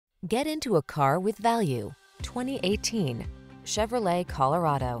Get into a car with value. 2018 Chevrolet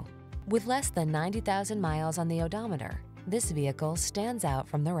Colorado. With less than 90,000 miles on the odometer, this vehicle stands out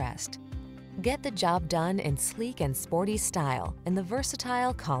from the rest. Get the job done in sleek and sporty style in the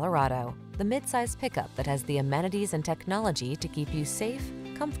versatile Colorado, the midsize pickup that has the amenities and technology to keep you safe,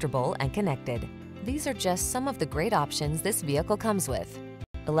 comfortable, and connected. These are just some of the great options this vehicle comes with: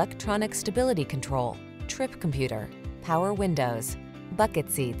 electronic stability control, trip computer, power windows,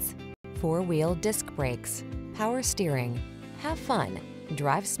 bucket seats, four-wheel disc brakes, power steering. Have fun,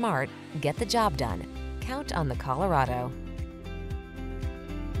 drive smart, get the job done. Count on the Colorado.